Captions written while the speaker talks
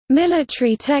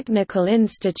Military Technical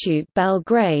Institute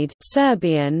Belgrade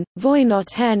Serbian,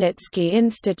 Vojno-tehnički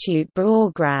Institute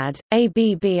Beograd,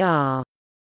 ABBR.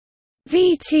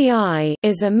 VTI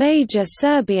is a major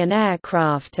Serbian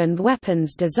aircraft and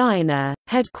weapons designer,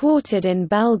 headquartered in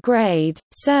Belgrade,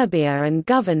 Serbia and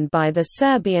governed by the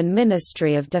Serbian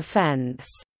Ministry of Defense.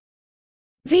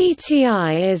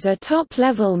 VTI is a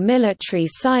top-level military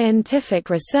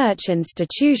scientific research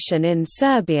institution in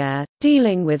Serbia,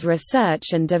 dealing with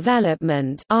research and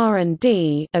development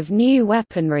 (R&D) of new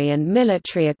weaponry and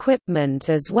military equipment,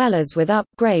 as well as with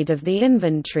upgrade of the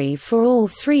inventory for all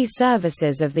three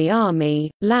services of the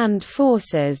Army, Land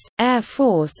Forces, Air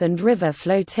Force and River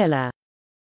Flotilla.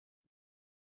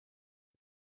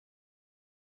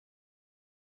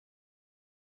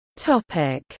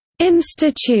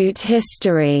 Institute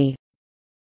history.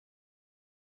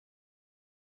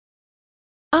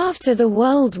 After the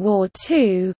World War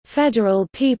II, Federal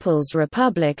People's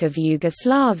Republic of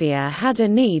Yugoslavia had a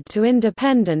need to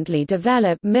independently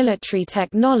develop military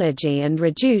technology and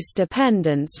reduce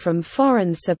dependence from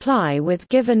foreign supply with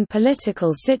given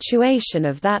political situation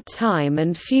of that time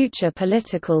and future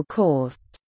political course.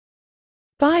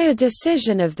 By a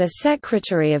decision of the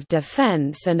Secretary of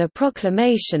Defense and a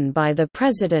proclamation by the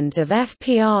President of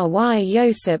FPRY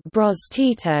Josip Broz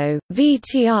Tito,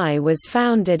 VTI was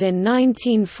founded in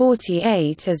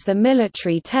 1948 as the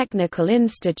Military Technical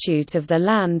Institute of the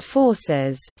Land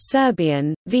Forces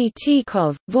Serbian,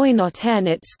 VTKov,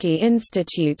 Vojno-tehnički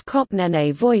Institute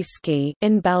Kopnene Vojske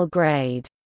in Belgrade.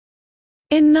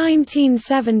 In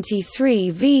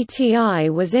 1973 VTI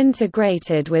was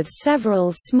integrated with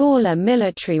several smaller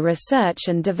military research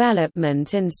and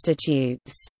development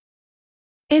institutes.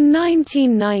 In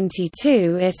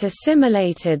 1992 it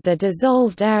assimilated the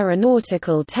dissolved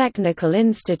Aeronautical Technical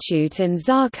Institute in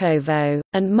Žarkovo,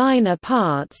 and minor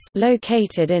parts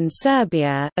located in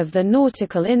Serbia of the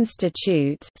Nautical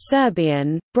Institute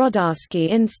Serbian, Brodarski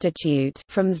Institute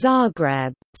from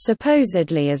Zagreb,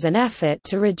 supposedly as an effort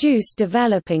to reduce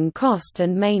developing cost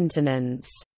and maintenance.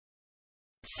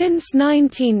 Since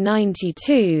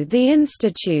 1992 the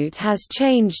institute has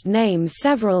changed name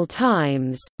several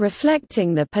times,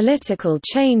 reflecting the political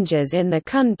changes in the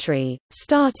country,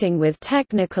 starting with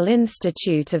Technical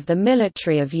Institute of the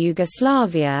Military of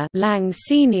Yugoslavia Lang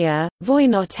Senior,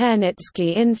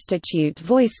 Vojno-tehnički Institute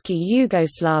Vojske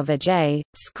Jugoslavije,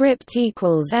 script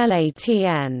 =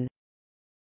 LATN.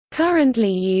 Currently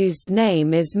used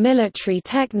name is Military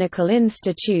Technical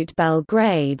Institute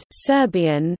Belgrade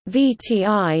Serbian,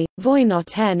 VTI,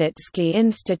 Vojno-tehnički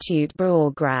Institute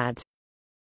Beograd.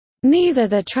 Neither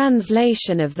the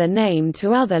translation of the name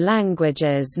to other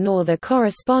languages nor the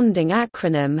corresponding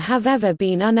acronym have ever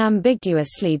been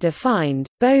unambiguously defined.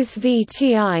 Both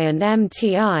VTI and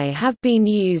MTI have been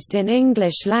used in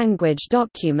English language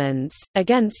documents,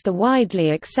 against the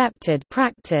widely accepted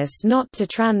practice not to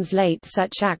translate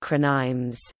such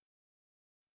acronyms.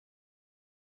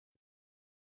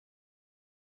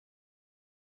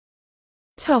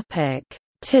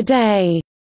 Today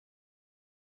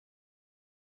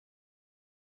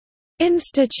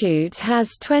Institute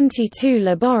has 22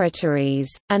 laboratories,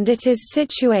 and it is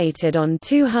situated on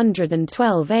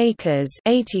 212 acres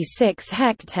 86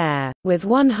 hectare, with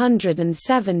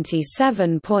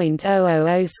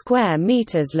 177.000 square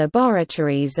meters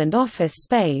laboratories and office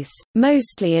space,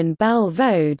 mostly in Bel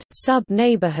Vode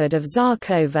sub-neighborhood of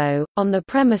Žarkovo, on the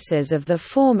premises of the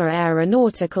former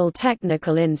Aeronautical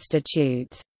Technical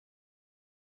Institute.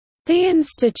 The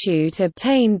institute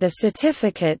obtained the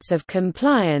certificates of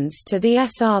compliance to the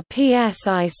SRPS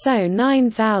ISO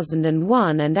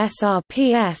 9001 and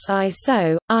SRPS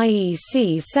ISO,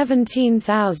 IEC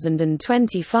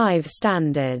 17025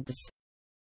 standards.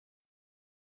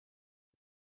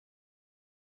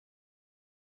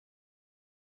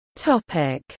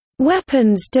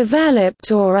 Weapons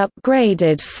developed or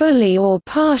upgraded fully or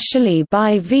partially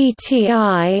by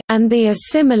VTI and the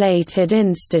assimilated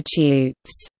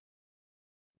institutes.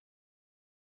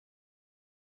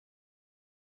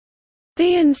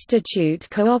 The institute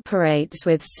cooperates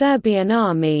with Serbian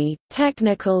Army,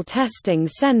 Technical Testing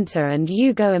Center and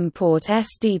Jugoimport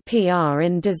SDPR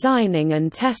in designing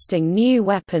and testing new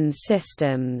weapons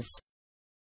systems.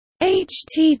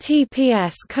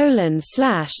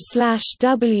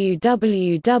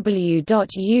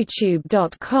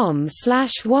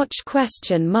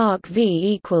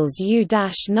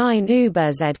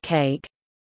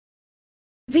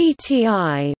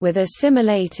 VTI with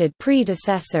assimilated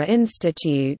predecessor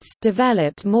institutes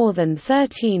developed more than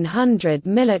 1,300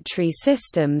 military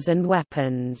systems and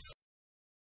weapons.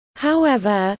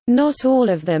 However, not all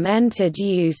of them entered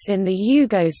use in the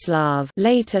Yugoslav,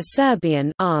 later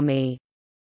Serbian, army.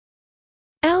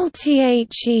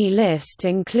 LTHE list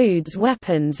includes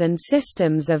weapons and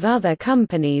systems of other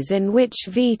companies in which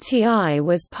VTI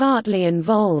was partly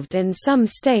involved in some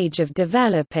stage of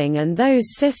developing, and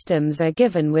those systems are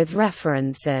given with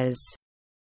references.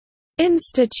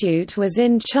 Institute was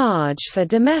in charge for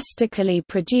domestically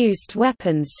produced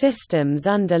weapons systems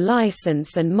under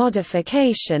license and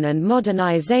modification and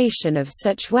modernization of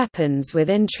such weapons,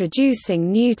 with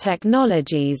introducing new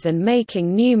technologies and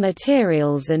making new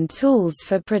materials and tools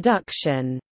for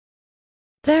production.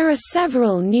 There are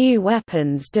several new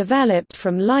weapons developed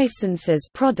from licenses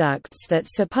products that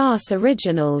surpass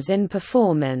originals in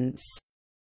performance.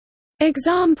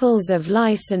 Examples of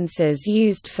licenses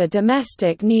used for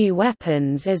domestic new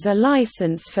weapons is a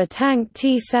license for tank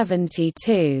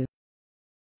T-72.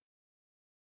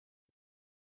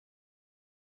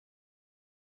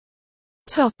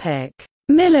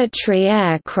 Military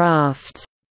aircraft.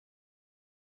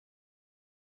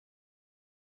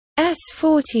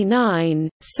 S-49,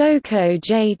 Soko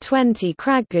J-20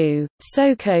 Kragu,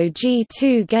 Soko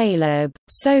G-2 Galeb,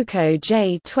 Soko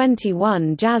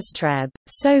J-21 Jaztreb,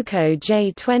 Soko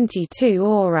J-22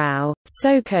 Orao,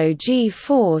 Soko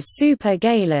G-4 Super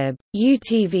Galeb,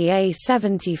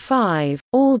 UTVA-75,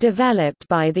 all developed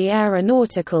by the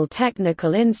Aeronautical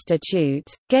Technical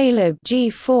Institute, Galeb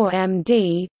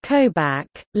G-4MD, Kobak,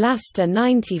 Lasta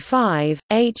 95,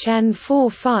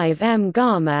 HN-45M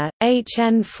Gamma,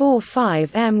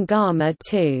 HN-45M Gamma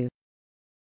 2.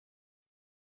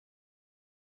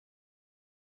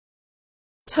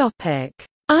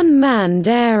 Unmanned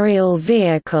aerial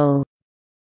vehicle.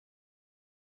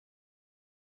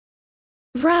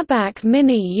 Vrabak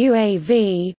Mini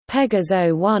UAV,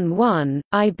 Pegaso 11,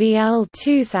 IBL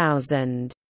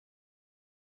 2000.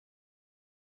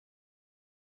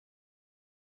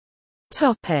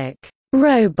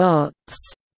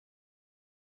 Robots.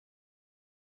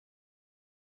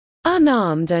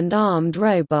 Unarmed and armed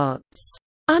robots.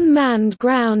 Unmanned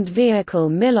ground vehicle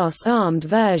Milos armed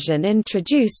version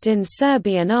introduced in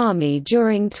Serbian Army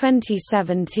during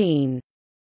 2017.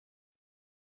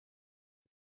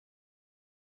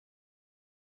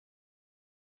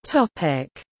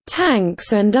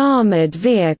 Tanks and armored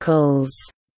vehicles.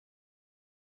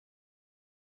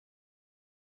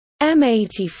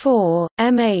 M84,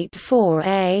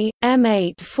 M84A,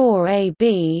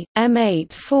 M84AB,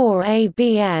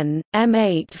 M84ABN,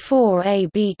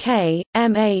 M84ABK,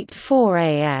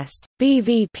 M84AS,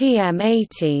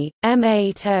 BVPM80,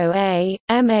 M80A,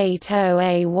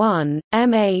 M80A1,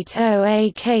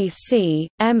 M80AKC,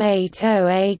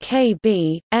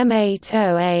 M80AKB,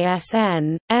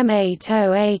 M80ASN,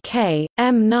 M80AK,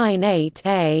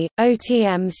 M98A,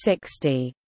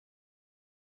 OTM60.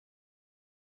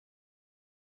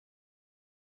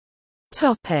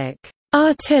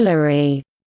 Artillery.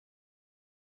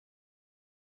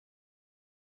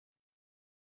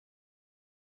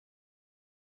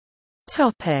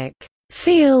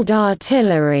 Field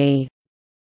artillery.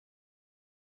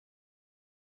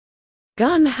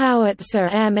 Gun howitzer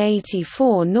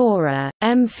M84 Nora,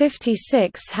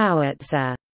 M56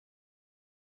 howitzer.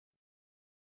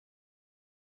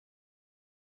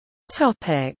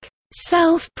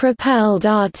 Self-propelled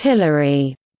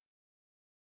artillery.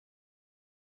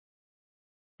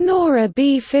 Nora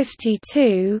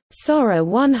B-52, Sora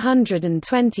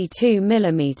 122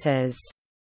 mm.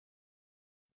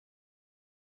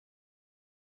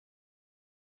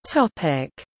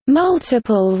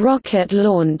 Multiple rocket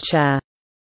launcher.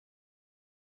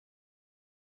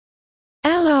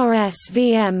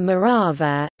 LRS-VM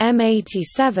Morava,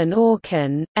 M87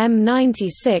 Orkan,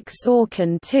 M96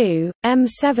 Orkan II,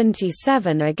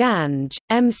 M77 Aganj,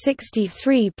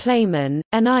 M63 Playman,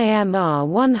 NIMR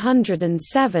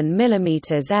 107 mm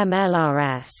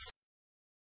MLRS.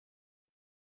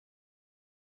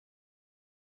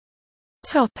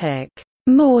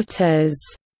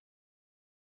 Mortars.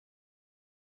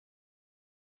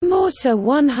 Mortar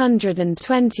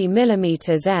 120 mm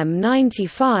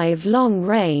M95 long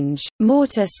range,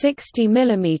 Mortar 60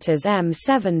 mm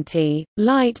M70,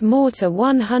 light Mortar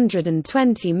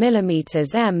 120 mm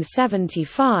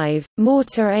M75,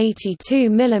 Mortar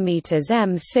 82 mm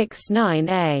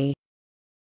M69A.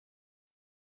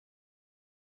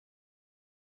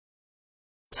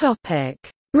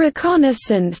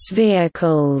 Reconnaissance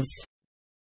vehicles.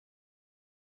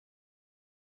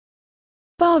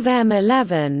 Bov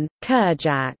M11,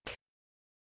 Kerjak.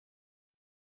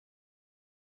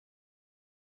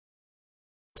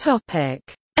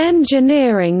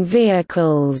 Engineering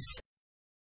vehicles.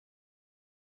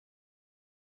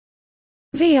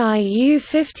 VIU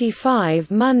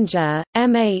 55 Munger,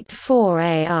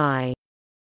 M84AI.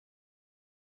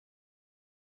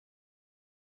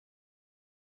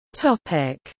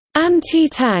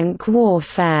 Anti-tank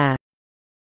warfare.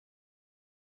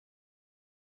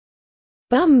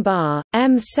 Bumbar,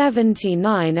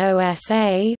 M79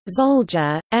 OSA,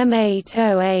 Zolja,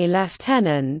 M80A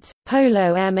Lieutenant,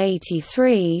 Polo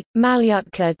M83,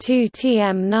 Malyutka 2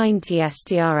 TM90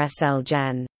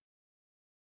 STRSLGen.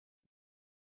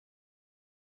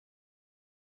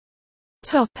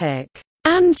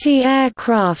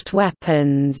 Anti-aircraft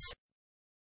weapons.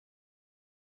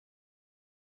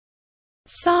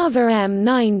 Sava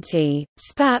M90,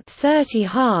 Spat 30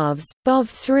 halves, Bov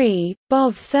 3,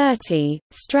 Bov 30,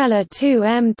 Strela 2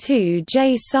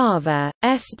 M2J Sava,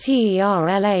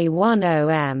 STERLA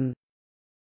 10M.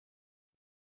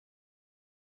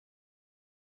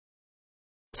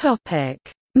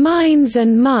 Mines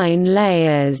and mine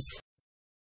layers.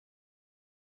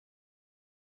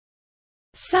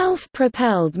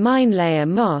 Self-propelled minelayer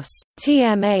MOS,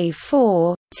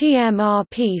 TMA-4,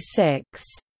 TMRP-6.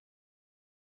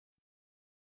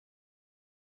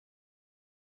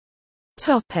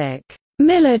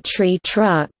 Military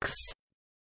trucks.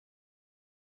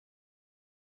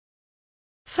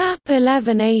 FAP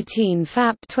 1118,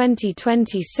 FAP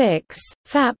 2026,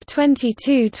 FAP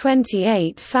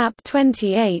 2228, FAP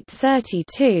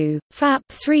 2832, FAP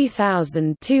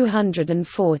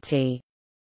 3240.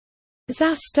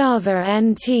 Zastava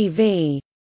NTV.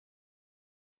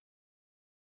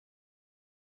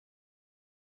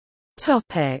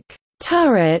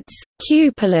 Turrets,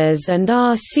 cupolas and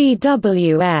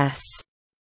RCWS.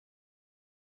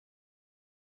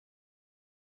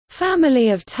 Family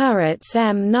of turrets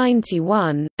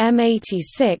M91,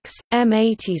 M86,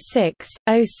 M86,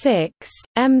 06,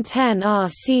 M10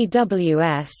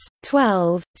 RCWS,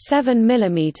 12, 7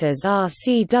 mm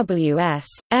RCWS,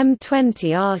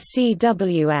 M20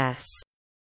 RCWS.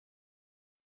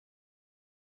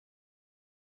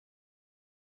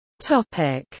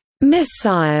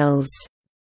 Missiles.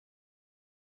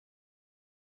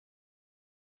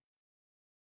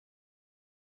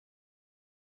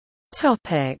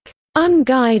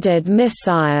 Unguided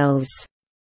missiles.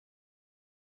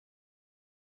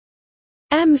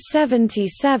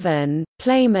 M77,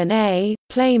 Playman A,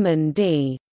 Playman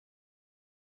D.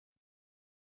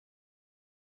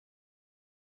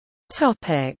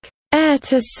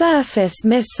 Air-to-surface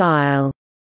missile.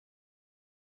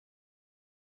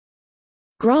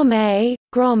 Grom A,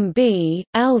 Grom B,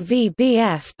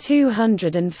 LVBF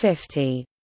 250.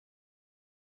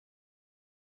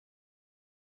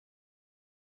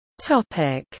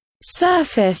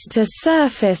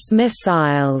 Surface-to-surface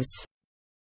missiles.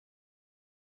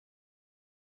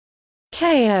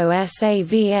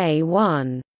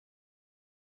 KOSAVA-1.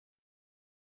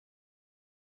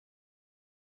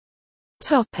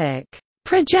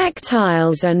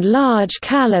 Projectiles and large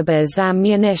calibers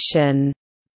ammunition.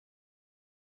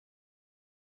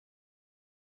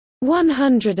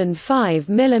 105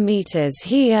 mm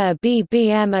He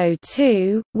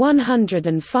BBM02,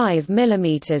 105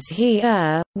 mm He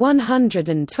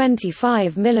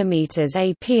 125 mm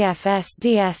APFS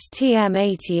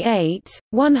DSTM88,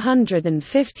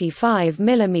 155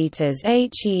 mm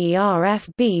HERF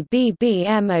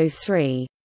BBM03.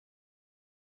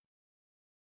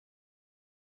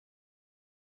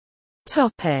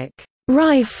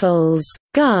 Rifles,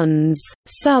 guns,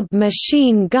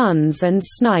 submachine guns and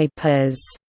snipers.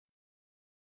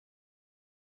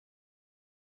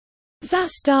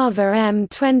 Zastava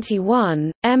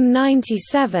M21,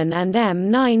 M97 and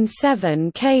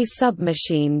M97K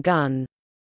submachine gun.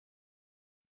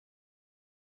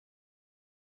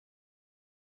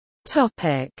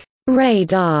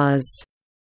 Radars.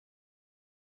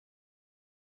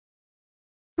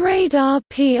 Radar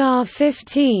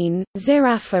PR-15,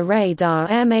 Zirafa radar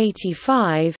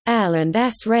M85, L and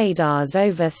S radars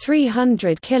over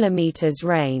 300 km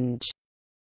range.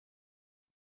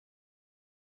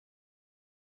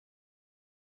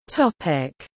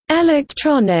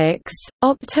 Electronics,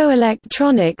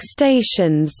 optoelectronic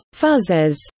stations,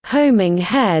 fuzes, homing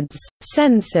heads,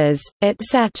 sensors,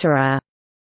 etc.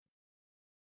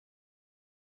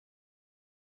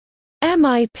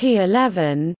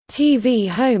 MIP-11, TV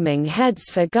homing heads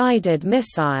for guided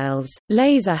missiles,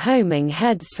 laser homing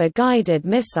heads for guided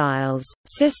missiles,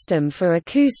 system for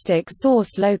acoustic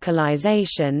source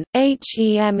localization,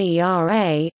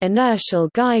 HEMERA, inertial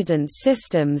guidance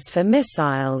systems for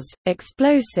missiles,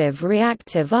 explosive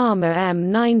reactive armor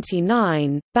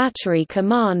M99, battery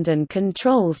command and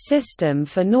control system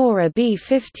for NORA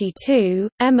B-52,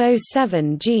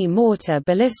 M07G mortar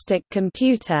ballistic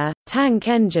computer, tank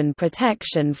engine protection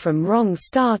from wrong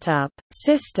startup,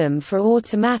 system for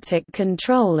automatic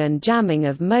control and jamming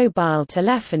of mobile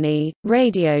telephony,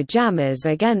 radio jammers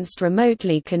against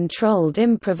remotely controlled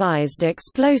improvised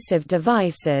explosive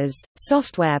devices,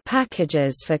 software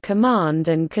packages for command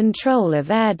and control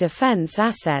of air defense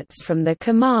assets from the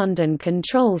command and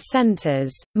control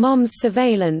centers, MOMS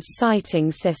surveillance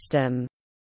sighting system.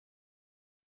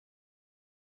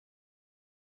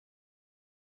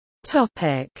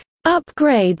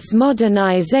 Upgrades,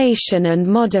 modernization and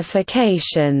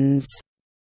modifications.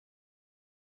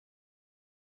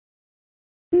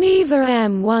 Neva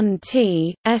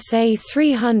M1T,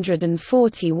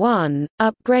 SA-341,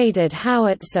 upgraded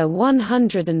howitzer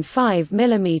 105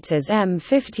 mm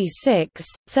M56,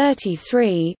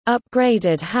 33,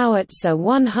 upgraded howitzer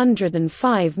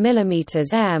 105 mm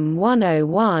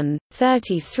M101,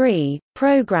 33,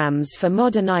 programs for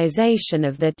modernization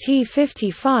of the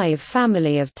T-55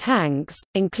 family of tanks,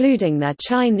 including their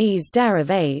Chinese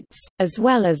derivates, as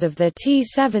well as of the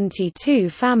T-72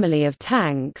 family of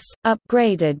tanks,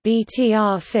 upgraded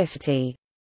BTR-50.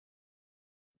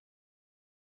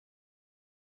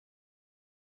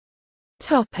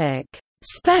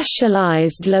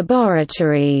 Specialized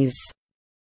laboratories.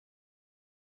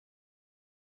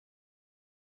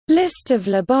 List of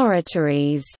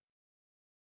laboratories.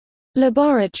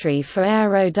 Laboratory for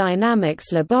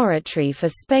Aerodynamics, Laboratory for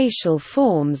Spatial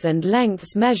Forms and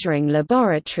Lengths Measuring,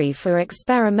 Laboratory for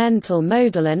Experimental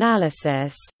Modal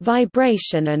Analysis,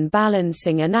 Vibration and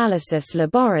Balancing Analysis,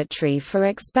 Laboratory for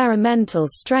Experimental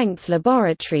Strength,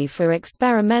 Laboratory for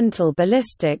Experimental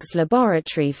Ballistics,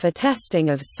 Laboratory for Testing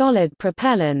of Solid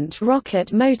Propellant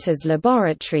Rocket Motors,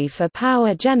 Laboratory for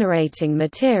Power Generating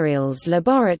Materials,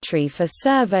 Laboratory for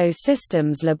Servo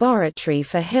Systems, Laboratory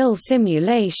for Hill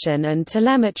Simulation and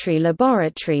Telemetry,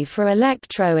 Laboratory for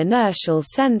Electro-Inertial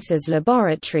Sensors,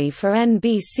 Laboratory for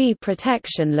NBC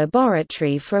Protection,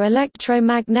 Laboratory for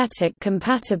Electromagnetic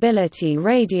Compatibility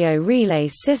Radio Relay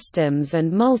Systems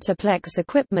and Multiplex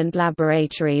Equipment,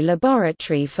 Laboratory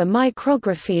for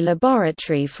Micrography,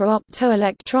 Laboratory for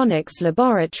Optoelectronics,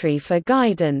 Laboratory for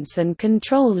Guidance and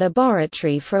Control,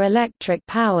 Laboratory for Electric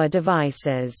Power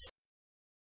Devices.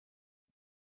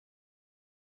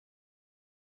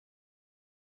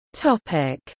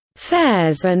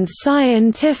 Fairs and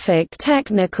scientific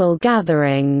technical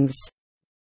gatherings.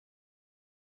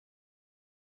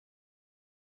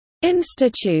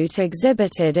 Institute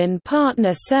exhibited in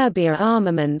partner Serbia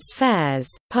armaments fairs,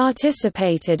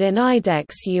 participated in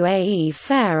IDEX UAE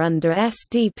fair under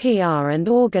SDPR and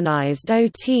organized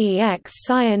OTEX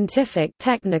scientific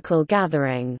technical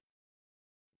gathering.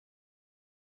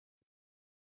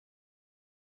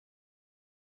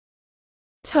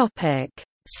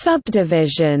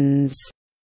 Subdivisions.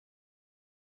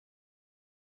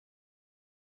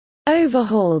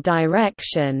 Overhaul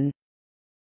direction.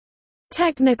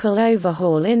 Technical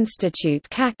Overhaul Institute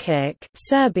Kakic,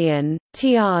 Serbian,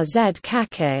 TRZ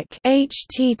Kakic,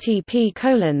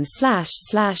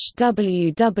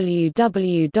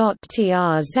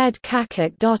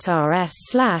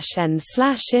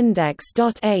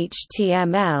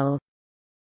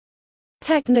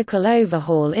 Technical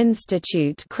Overhaul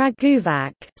Institute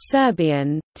Kragujevac,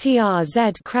 Serbian,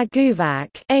 TRZ Kragujevac,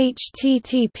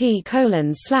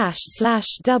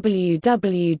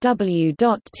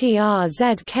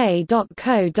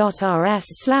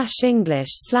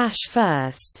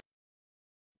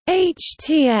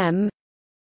 HTM.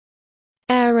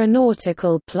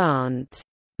 Aeronautical Plant.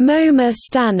 Moma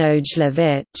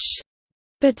Stanojljevic,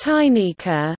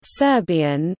 Batajnica,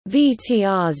 Serbian,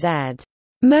 VTRZ.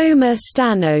 Moma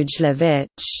Stanojljevic,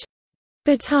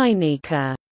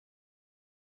 Batajnica.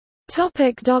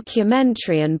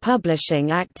 Documentary and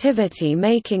publishing activity.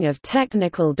 Making of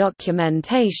technical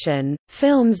documentation,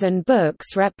 films and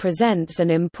books represents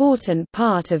an important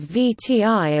part of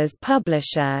VTI as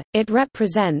publisher. It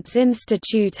represents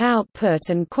institute output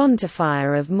and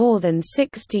quantifier of more than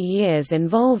 60 years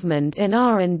involvement in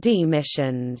R&D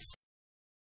missions.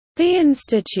 The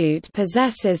institute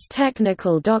possesses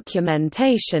technical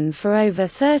documentation for over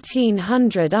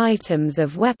 1,300 items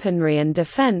of weaponry and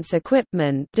defense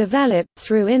equipment developed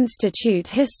through institute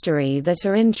history that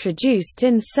are introduced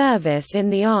in service in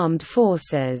the armed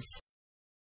forces.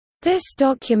 This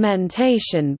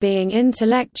documentation being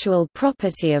intellectual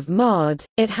property of MOD,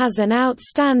 it has an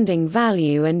outstanding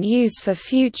value and use for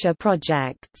future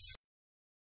projects.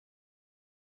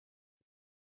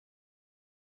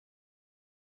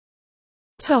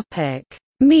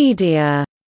 Media.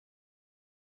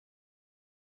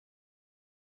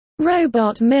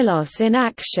 Robot Milos in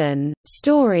Action,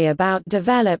 story about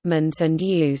development and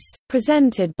use,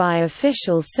 presented by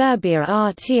official Serbia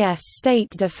RTS State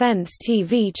Defense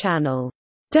TV channel.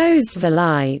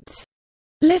 Dozvolite,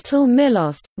 Little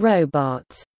Milos,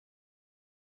 Robot.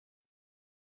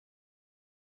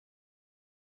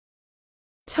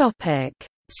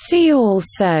 See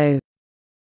also: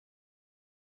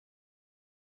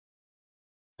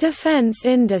 Defense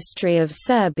industry of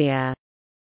Serbia.